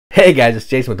Hey guys, it's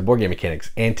Jason with the Board Game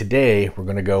Mechanics, and today we're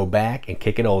going to go back and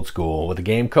kick it old school with a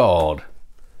game called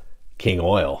King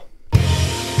Oil.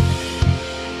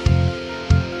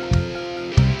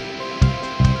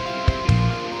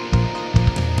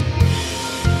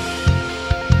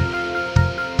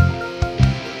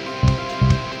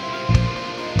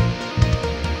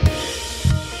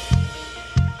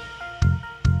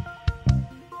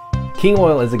 King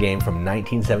Oil is a game from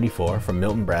 1974 from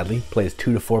Milton Bradley, plays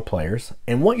 2 to 4 players.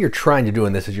 And what you're trying to do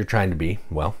in this is you're trying to be,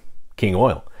 well, King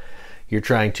Oil. You're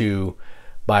trying to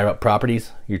buy up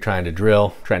properties, you're trying to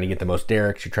drill, trying to get the most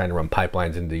derricks, you're trying to run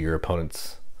pipelines into your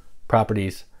opponent's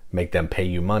properties, make them pay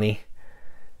you money,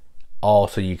 all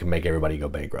so you can make everybody go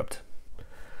bankrupt.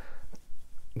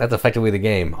 That's effectively the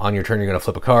game. On your turn, you're going to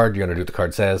flip a card, you're going to do what the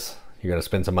card says, you're going to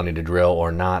spend some money to drill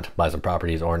or not, buy some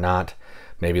properties or not,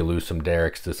 maybe lose some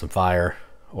derricks to some fire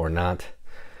or not.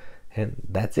 And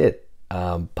that's it.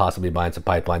 Possibly buying some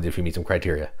pipelines if you meet some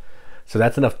criteria. So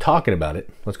that's enough talking about it.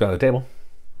 Let's go to the table.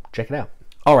 Check it out.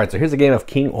 All right, so here's a game of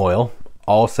King Oil,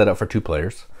 all set up for 2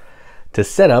 players. To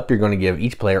set up, you're going to give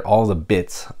each player all the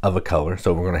bits of a color.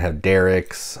 So we're going to have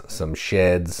derricks, some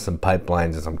sheds, some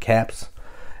pipelines, and some caps.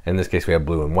 In this case, we have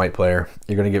blue and white player.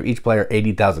 You're going to give each player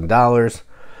 $80,000.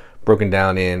 Broken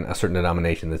down in a certain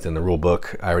denomination that's in the rule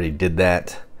book. I already did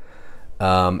that.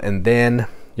 And then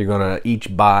you're going to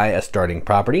each buy a starting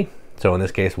property. So in this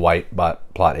case, white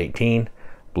bought plot 18,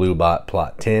 blue bought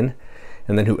plot 10.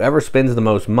 And then whoever spends the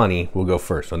most money will go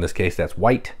first. So in this case, that's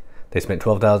white. They spent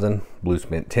 12,000, blue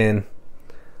spent 10.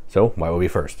 So white will be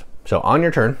first. So on your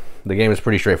turn, the game is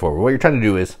pretty straightforward. What you're trying to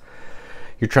do is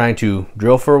you're trying to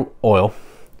drill for oil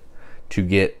to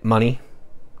get money,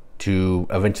 to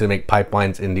eventually make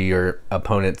pipelines into your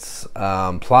opponent's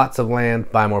plots of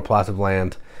land, buy more plots of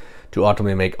land, to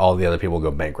ultimately make all the other people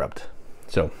go bankrupt.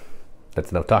 So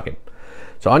that's enough talking.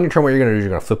 So on your turn, what you're going to do is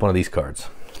you're going to flip one of these cards.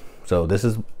 So this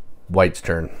is white's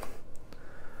turn.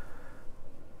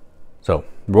 So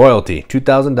royalty,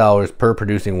 $2,000 per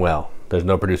producing well. There's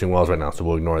no producing wells right now, so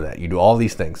we'll ignore that. You do all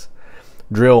these things.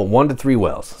 Drill 1 to 3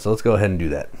 wells. So let's go ahead and do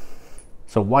that.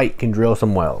 So white can drill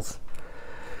some wells.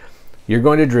 You're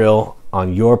going to drill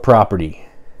on your property.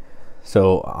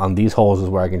 So on these holes is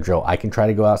where I can drill. I can try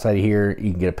to go outside of here.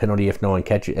 You can get a penalty if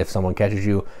someone catches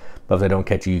you. But if they don't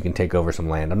catch you, you can take over some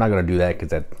land. I'm not going to do that because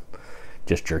that's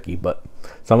just jerky. But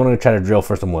so I'm going to try to drill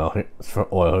for some oil.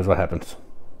 Here's what happens.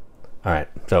 All right.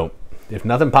 So if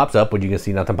nothing pops up, which you can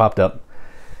see nothing popped up,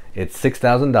 it's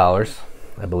 $6,000,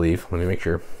 I believe. Let me make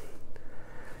sure.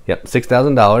 Yep,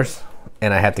 $6,000,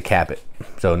 and I have to cap it.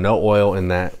 So no oil in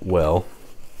that well.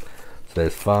 So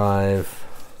there's 5,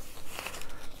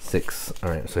 6. All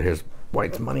right, so here's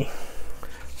white's money.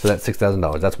 So that's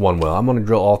 $6,000. That's one well. I'm going to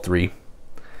drill all 3.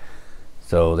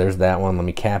 So there's that one. Let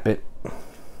me cap it.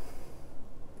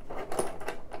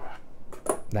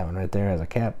 That one right there has a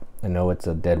cap. I know it's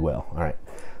a dead well. All right.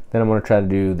 Then I'm going to try to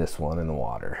do this one in the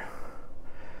water.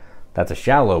 That's a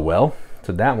shallow well.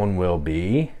 So that one will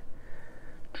be,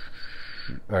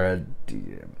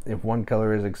 if one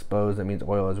color is exposed, that means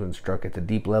oil has been struck at the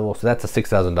deep level. So that's a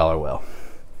 $6,000 well.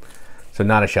 So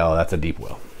not a shallow, that's a deep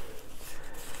well.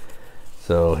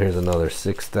 So here's another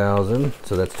 6,000.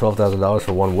 So that's $12,000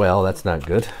 for one well. That's not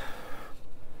good.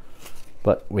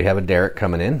 But we have a derrick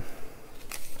coming in.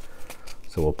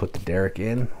 So we'll put the derrick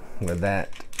in with that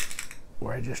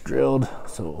where I just drilled.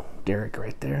 So derrick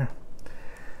right there.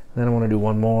 Then I want to do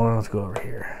one more. Let's go over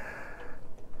here.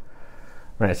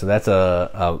 All right, so that's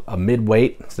a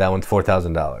mid-weight. So that one's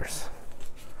 $4,000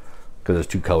 because there's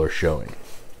 2 colors showing.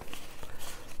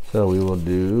 So we will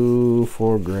do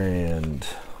 4 grand,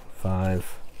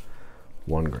 5,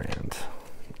 1 grand.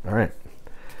 All right.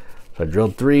 So I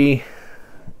drilled 3.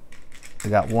 I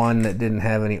got 1 that didn't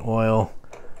have any oil.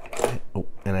 Oh,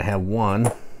 and I have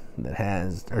 1 that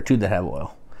has, or 2 that have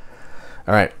oil.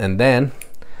 All right, and then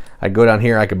I go down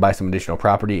here. I could buy some additional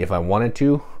property if I wanted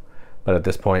to. But at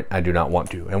this point, I do not want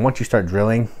to. And once you start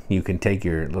drilling, you can take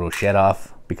your little shed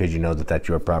off because you know that that's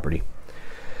your property.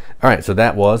 All right, so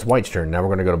that was white's turn. Now we're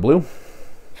going to go to blue.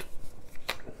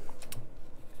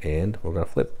 And we're going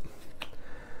to flip.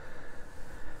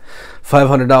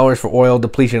 $500 for oil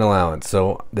depletion allowance.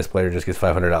 So this player just gets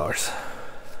 $500.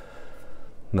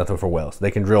 Nothing for wells. They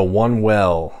can drill 1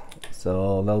 well.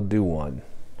 So they'll do 1.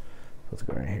 Let's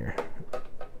go right here.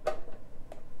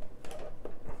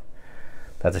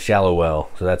 That's a shallow well,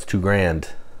 so that's 2 grand.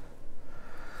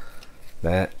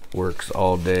 That works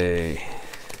all day.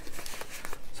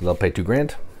 So they'll pay 2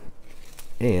 grand,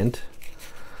 and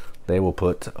they will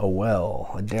put a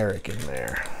well, a derrick in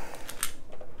there.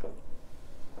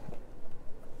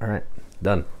 All right,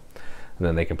 done. And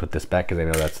then they can put this back because they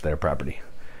know that's their property.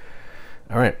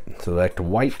 All right, so back to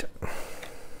white.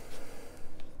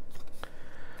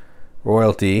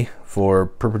 Royalty for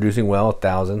per producing well,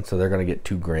 1,000. So they're going to get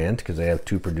 2 grand because they have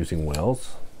 2 producing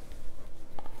wells.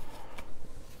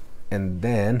 And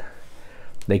then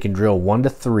they can drill 1 to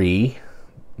 3.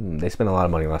 They spent a lot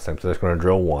of money last time, so they're just going to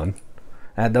drill 1.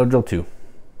 They'll drill 2.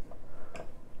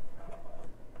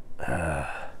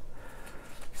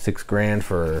 6 grand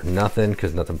for nothing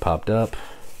because nothing popped up.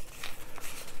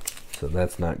 So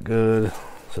that's not good.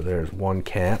 So there's 1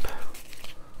 cap.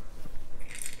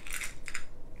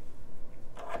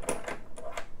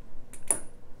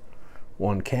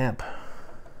 One cap.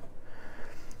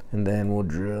 And then we'll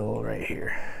drill right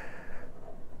here.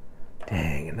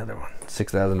 Dang, another one.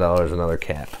 $6,000, another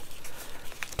cap.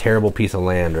 Terrible piece of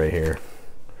land right here.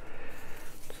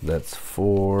 So that's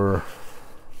 4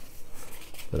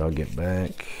 that I'll get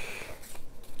back.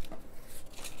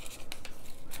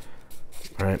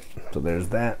 All right, so there's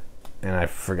that. And I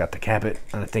forgot to cap it.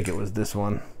 I think it was this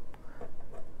one.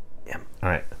 Yeah, all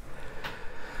right.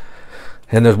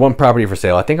 And there's 1 property for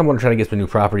sale. I think I'm going to try to get some new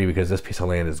property because this piece of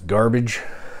land is garbage.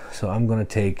 So I'm going to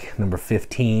take number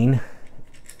 15.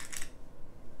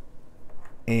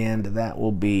 And that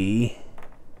will be,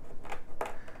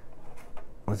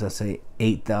 what does that say?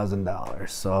 $8,000.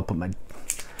 So I'll put my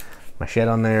shed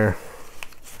on there.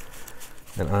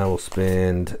 And I will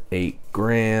spend 8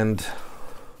 grand.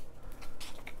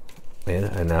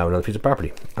 And now I have another piece of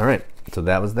property. All right, so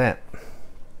that was that.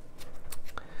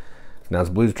 Now it's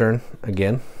blue's turn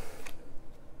again.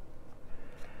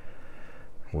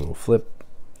 We'll flip.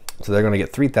 So they're going to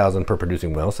get 3,000 per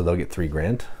producing well, so they'll get 3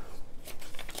 grand.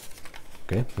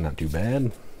 Okay, not too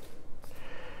bad.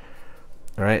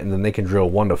 All right, and then they can drill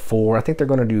 1 to 4. I think they're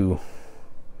going to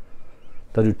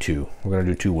they'll do 2. We're going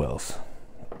to do 2 wells.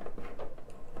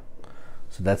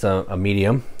 So that's a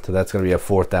medium. So that's going to be a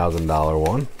 $4,000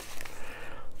 one.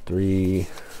 3,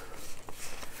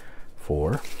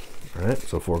 4. All right,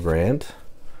 so 4 grand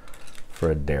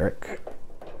for a derrick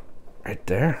right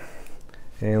there.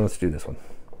 And let's do this one.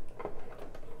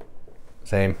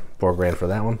 Same, 4 grand for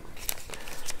that one.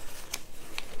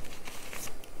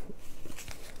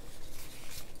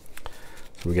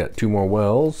 So we got 2 more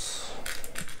wells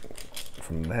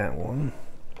from that one.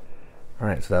 All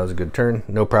right, so that was a good turn.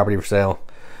 No property for sale.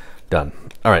 Done.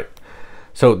 All right,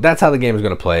 so that's how the game is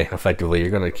going to play effectively. You're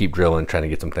going to keep drilling, trying to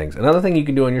get some things. Another thing you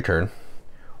can do on your turn,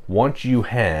 once you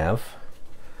have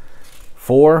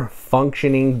 4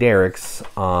 functioning derricks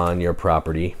on your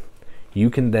property, you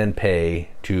can then pay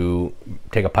to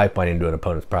take a pipeline into an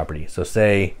opponent's property. So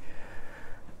say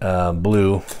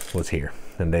blue was here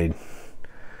and they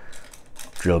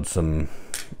drilled some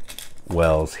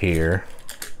wells here,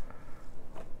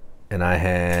 and I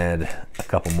had a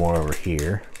couple more over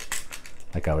here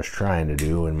like I was trying to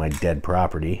do in my dead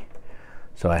property.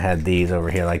 So I had these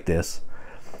over here like this.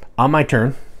 On my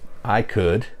turn, I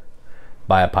could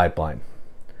buy a pipeline.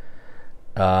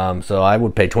 So I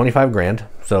would pay 25 grand.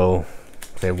 So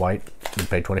say white would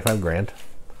pay 25 grand.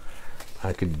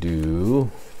 I could do,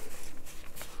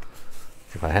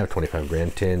 if I have 25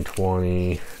 grand, 10,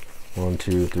 20, 1,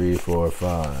 2, 3, 4,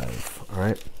 5. All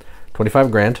right, 25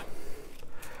 grand.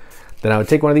 Then I would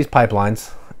take one of these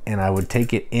pipelines and I would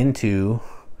take it into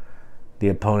the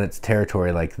opponent's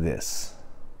territory like this.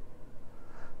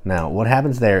 Now, what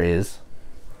happens there is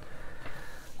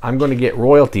I'm going to get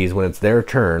royalties when it's their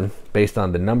turn based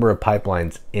on the number of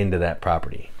pipelines into that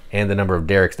property and the number of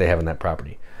derricks they have in that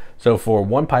property. So for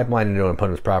 1 pipeline into an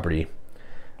opponent's property,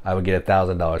 I would get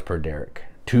 $1,000 per derrick.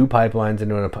 2 pipelines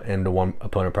into one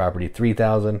opponent property,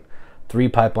 3,000. 3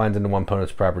 pipelines into one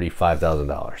opponent's property,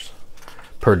 $5,000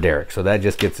 per derrick. So that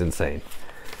just gets insane.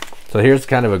 So here's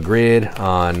kind of a grid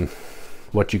on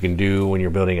what you can do when you're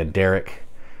building a derrick,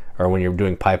 or when you're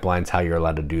doing pipelines, how you're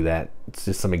allowed to do that. It's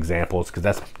just some examples because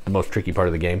that's the most tricky part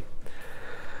of the game.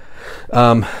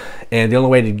 And the only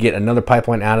way to get another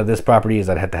pipeline out of this property is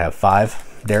I'd have to have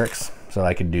 5 derricks. So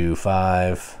I could do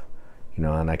 5, you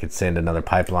know, and I could send another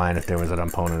pipeline if there was an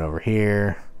opponent over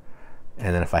here.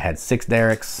 And then if I had 6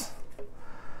 derricks,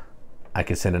 I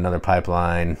could send another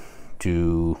pipeline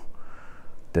to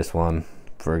this one,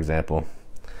 for example.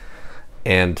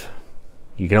 And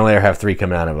you can only ever have 3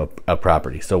 coming out of a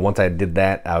property. So once I did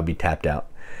that, I would be tapped out.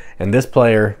 And this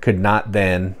player could not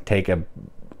then take a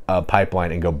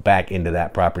pipeline and go back into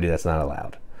that property. That's not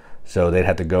allowed. So they'd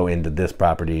have to go into this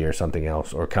property or something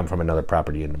else, or come from another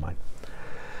property into mine.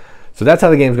 So that's how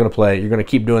the game's going to play. You're going to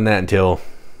keep doing that until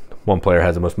one player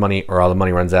has the most money, or all the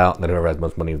money runs out, and then whoever has the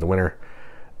most money is the winner.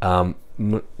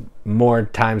 More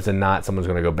times than not, someone's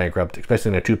going to go bankrupt, especially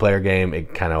in a 2-player game.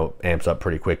 It kind of amps up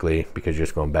pretty quickly because you're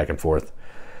just going back and forth.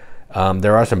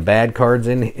 There are some bad cards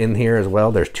in here as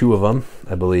well. There's 2 of them,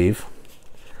 I believe.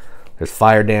 There's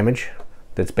fire damage.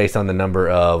 That's based on the number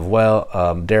of,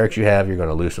 derricks you have. You're going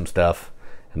to lose some stuff,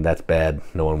 and that's bad.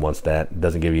 No one wants that. It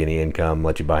doesn't give you any income,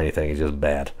 let you buy anything. It's just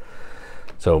bad.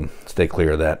 So stay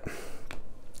clear of that.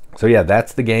 So yeah,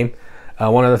 that's the game.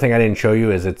 One other thing I didn't show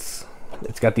you is it's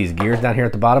got these gears down here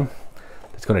at the bottom.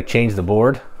 It's going to change the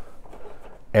board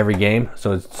every game.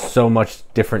 So it's so much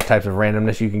different types of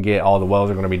randomness you can get. All the wells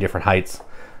are going to be different heights.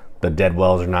 The dead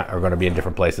wells are going to be in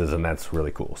different places, and that's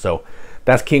really cool. So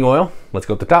that's King Oil. Let's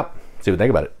go at the top. See what you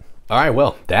think about it. All right,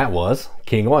 well, that was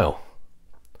King Oil.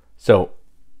 So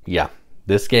yeah,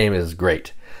 this game is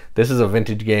great. This is a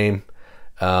vintage game.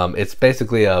 It's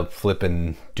basically a flip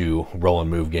and do, roll and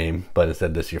move game, but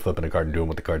instead of this, you're flipping a card and doing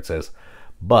what the card says.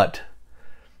 But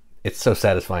it's so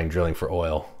satisfying drilling for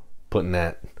oil, putting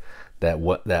that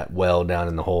well down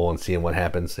in the hole and seeing what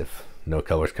happens. If no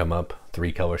colors come up,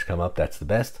 3 colors come up, that's the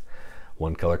best.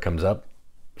 1 color comes up,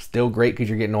 still great because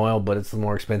you're getting oil, but it's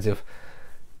more expensive.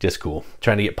 Just cool.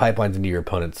 Trying to get pipelines into your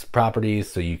opponent's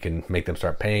properties so you can make them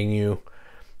start paying you.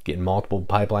 Getting multiple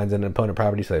pipelines in an opponent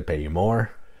property so they pay you more.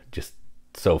 Just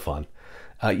so fun.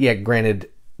 Yeah,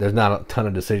 granted, there's not a ton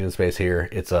of decision space here.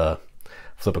 It's a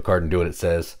flip a card and do what it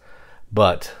says.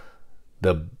 But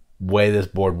the way this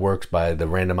board works by the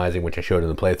randomizing, which I showed in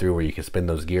the playthrough, where you can spin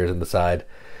those gears in the side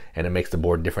and it makes the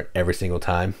board different every single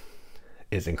time,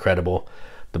 is incredible.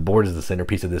 The board is the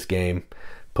centerpiece of this game.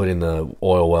 Put in the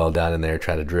oil well down in there,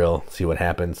 try to drill, see what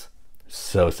happens.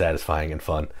 So satisfying and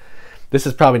fun. This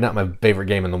is probably not my favorite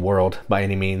game in the world by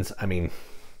any means. I mean,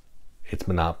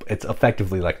 it's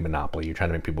effectively like Monopoly. You're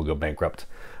trying to make people go bankrupt.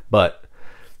 But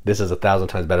this is 1,000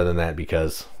 times better than that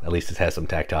because at least it has some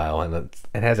tactile and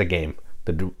it has a game.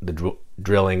 The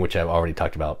drilling, which I've already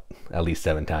talked about at least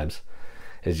 7 times,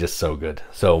 is just so good.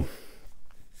 So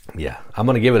yeah, I'm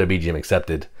going to give it a BGM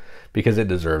accepted because it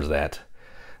deserves that.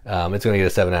 It's going to get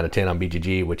a 7 out of 10 on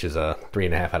BGG, which is a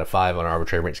 3.5 out of 5 on an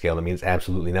arbitrary rent scale. That means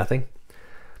absolutely nothing.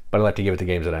 But I like to give it to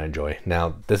games that I enjoy.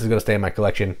 Now, this is going to stay in my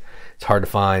collection. It's hard to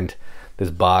find.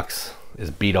 This box is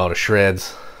beat all to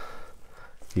shreds.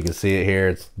 You can see it here.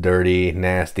 It's dirty,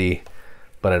 nasty,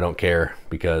 but I don't care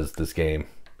because this game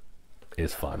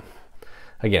is fun.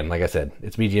 Again, like I said,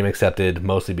 it's BGM accepted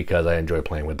mostly because I enjoy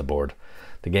playing with the board.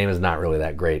 The game is not really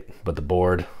that great, but the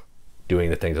board, doing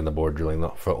the things on the board, drilling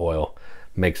for oil,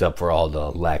 makes up for all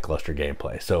the lackluster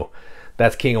gameplay. So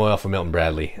that's King Oil from Milton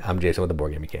Bradley. I'm Jason with the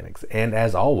Board Game Mechanics. And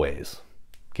as always,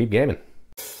 keep gaming.